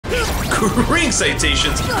Ring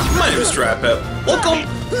citations. My name is DrapPep. Welcome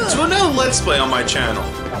to another Let's Play on my channel.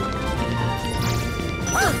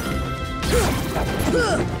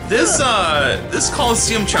 This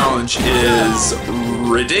Coliseum challenge is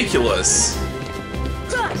ridiculous,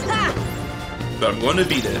 but I'm going to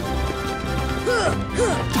beat it.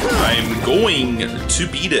 I'm going to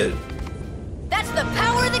beat it. That's the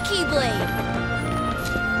power of the Keyblade.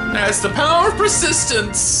 That's the power of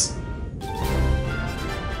persistence.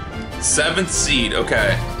 7th seed,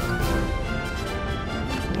 okay.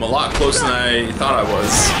 I'm a lot closer than I thought I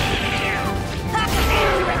was.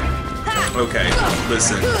 Okay,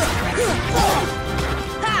 listen.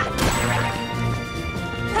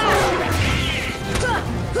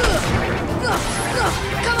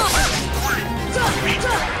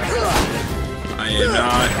 I am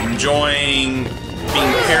not enjoying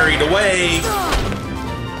being carried away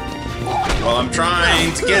while I'm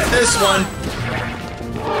trying to get this one.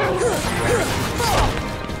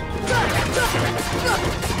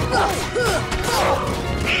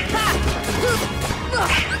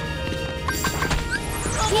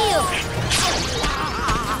 Heal.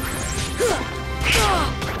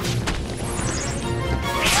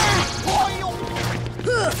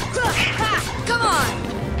 Come on.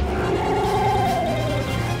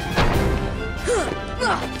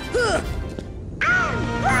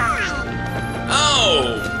 Oh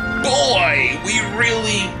boy, we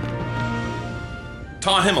really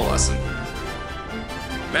taught him a lesson.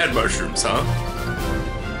 Mad mushrooms, huh?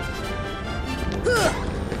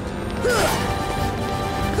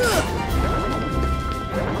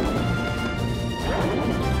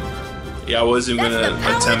 Yeah, I wasn't even gonna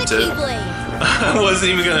attempt it. I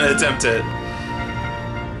wasn't even gonna attempt it.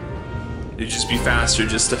 It'd just be faster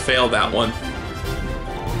just to fail that one.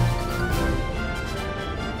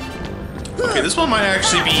 Okay, this one might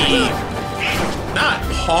actually be not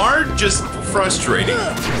hard, just frustrating.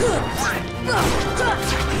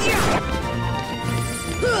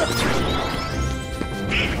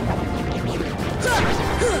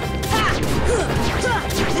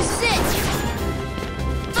 This is it.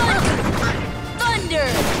 Thunder.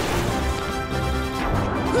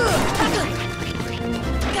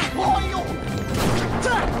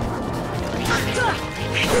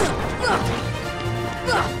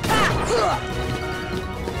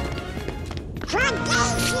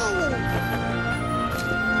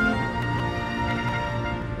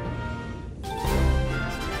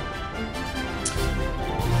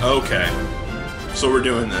 Okay, so we're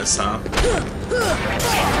doing this, huh?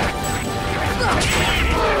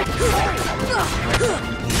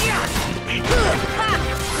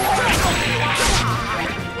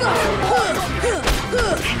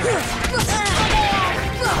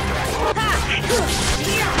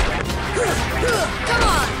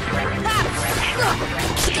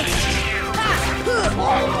 Come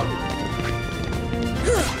on.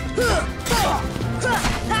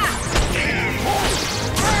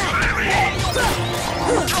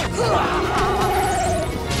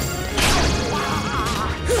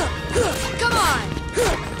 Come on.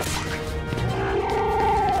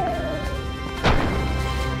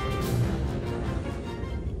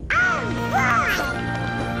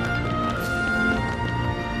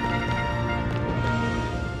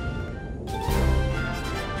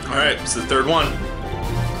 All right, it's the third one.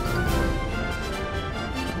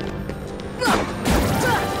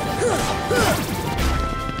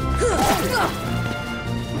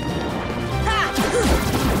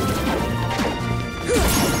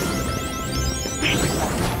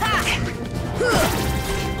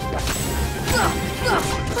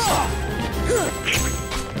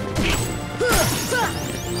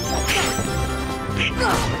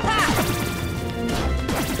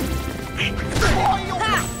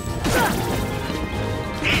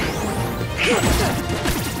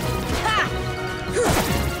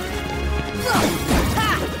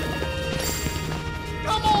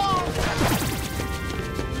 Come on!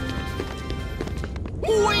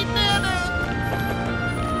 We did it!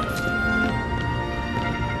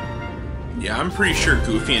 Yeah, I'm pretty sure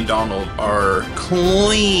Goofy and Donald are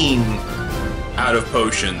clean out of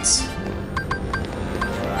potions.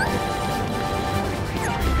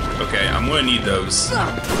 Okay, I'm gonna need those.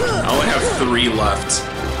 I only have 3 left.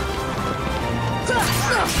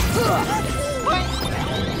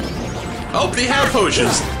 Oh, they have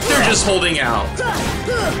potions. They're just holding out.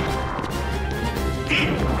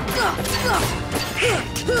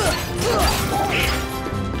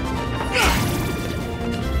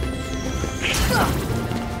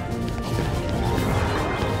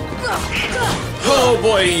 Oh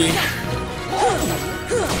boy!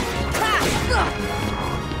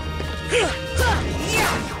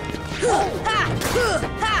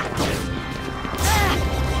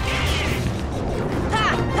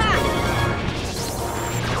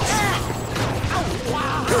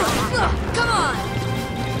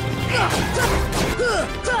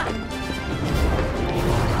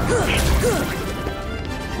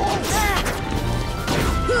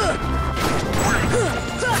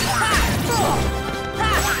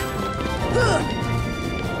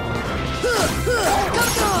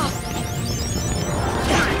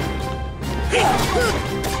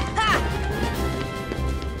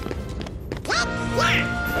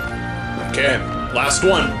 Okay, last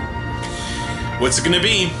one. What's it gonna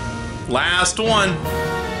be? Last one.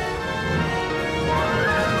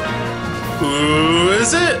 Who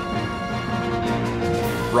is it?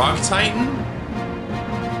 Rock Titan?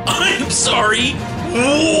 I'm sorry.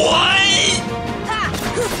 What?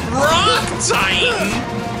 Rock Titan?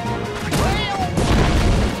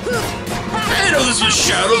 I didn't know this was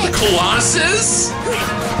Shadow of the Colossus.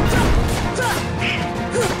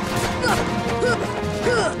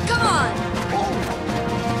 Come on!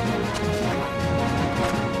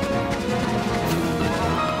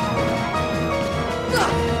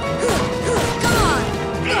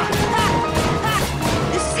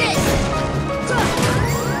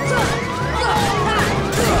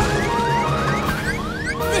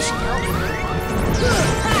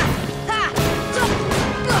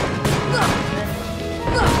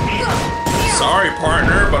 Sorry,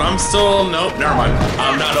 partner, but I'm still... Nope, never mind.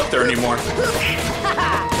 I'm not up there anymore.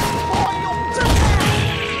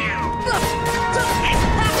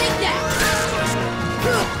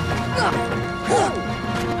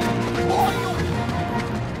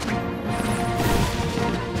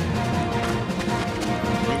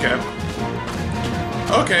 Okay.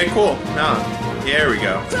 Okay, cool. Now, here we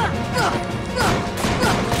go. Come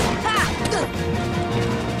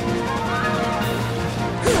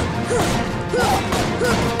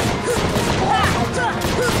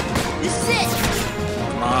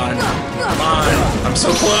on. Come on. I'm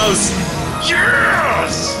so close.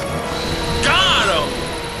 Yes! Got him!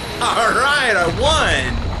 Alright, I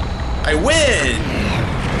won! I win!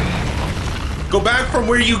 Go back from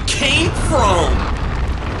where you came from!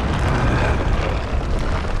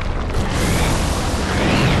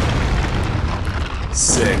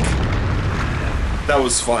 Sick. That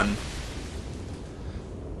was fun.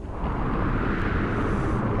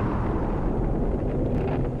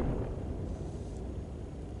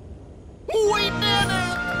 We did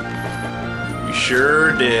it! We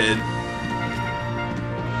sure did.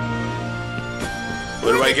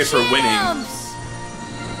 What do I get for winning?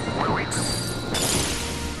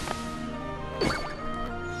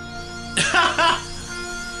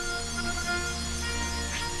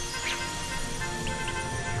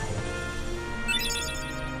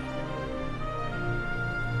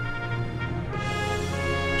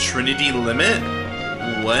 Trinity limit?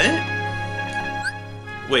 What?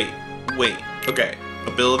 Wait. Okay.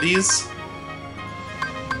 Abilities?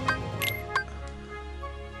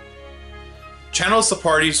 Channels the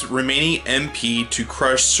party's remaining MP to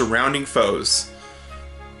crush surrounding foes.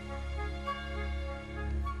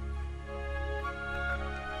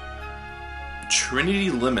 Trinity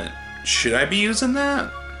limit. Should I be using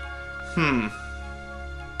that?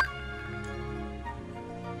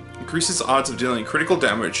 Increases odds of dealing critical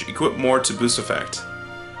damage. Equip more to boost effect.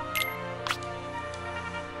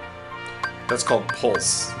 That's called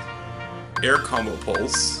Pulse. Air combo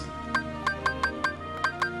Pulse.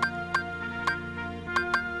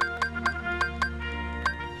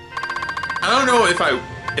 I don't know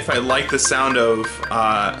if I like the sound of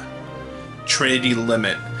Trinity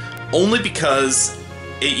limit, only because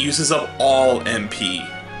it uses up all MP,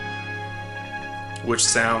 which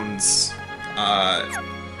sounds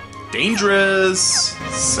dangerous,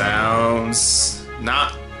 sounds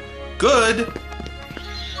not good,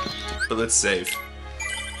 but let's save.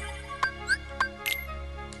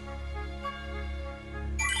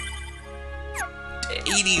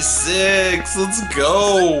 $86, let's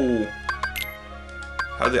go.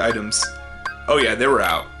 How are the items? Oh yeah, they were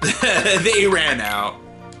out. They ran out.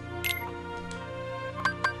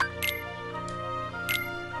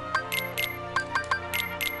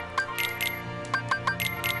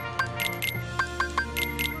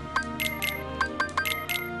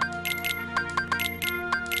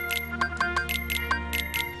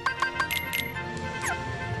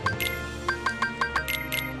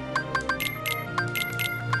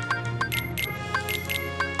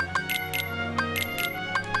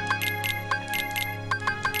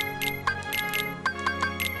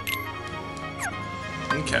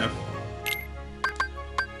 Okay.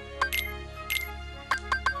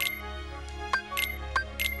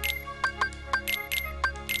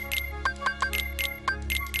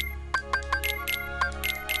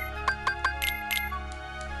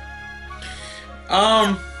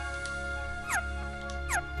 I'm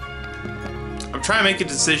trying to make a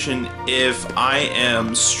decision if I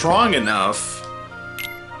am strong enough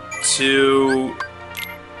to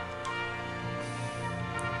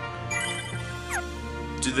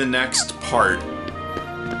do the next part.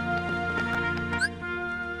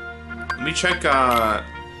 Let me check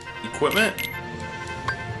equipment.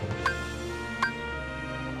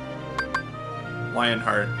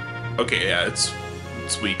 Lionheart. Okay, yeah,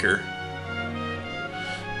 it's weaker.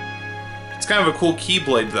 It's kind of a cool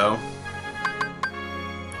Keyblade though.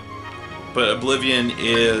 But Oblivion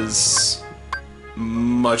is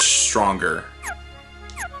much stronger.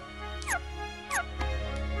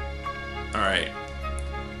 Alright.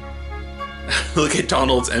 Look at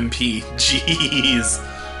Donald's MP. Jeez.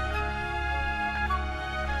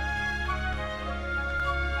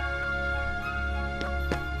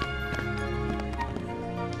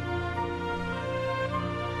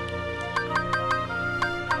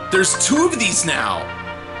 There's 2 of these now.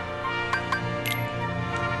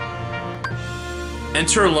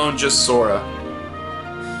 Enter alone, just Sora.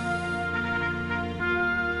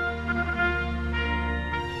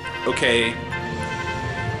 Okay.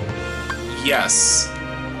 Yes.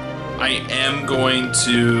 I am going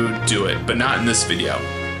to do it, but not in this video.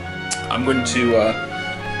 I'm going to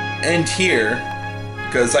end here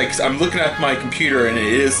because I'm looking at my computer and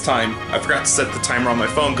it is time. I forgot to set the timer on my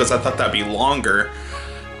phone because I thought that'd be longer.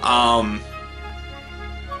 But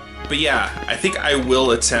yeah, I think I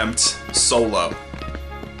will attempt solo.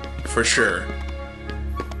 For sure.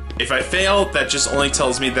 If I fail, that just only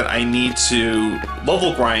tells me that I need to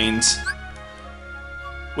level grind.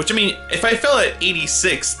 Which, I mean, if I fail at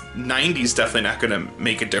 86, 90 is definitely not going to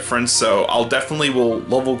make a difference. So I'll definitely will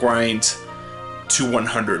level grind to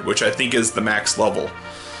 100, which I think is the max level.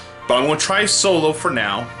 But I'm going to try solo for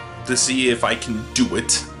now to see if I can do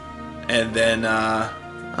it. And then, I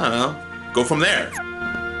don't know, go from there.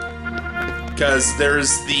 Because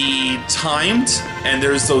there's the timed, and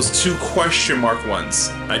there's those 2 question mark ones.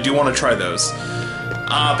 I do want to try those.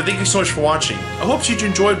 But thank you so much for watching. I hope you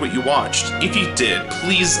enjoyed what you watched. If you did,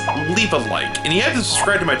 please leave a like. And if you haven't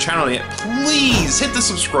subscribed to my channel yet, please hit the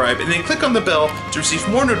subscribe and then click on the bell to receive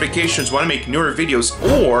more notifications when I make newer videos,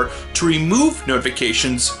 or to remove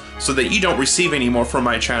notifications so that you don't receive any more from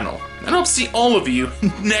my channel. And I'll see all of you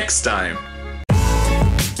next time.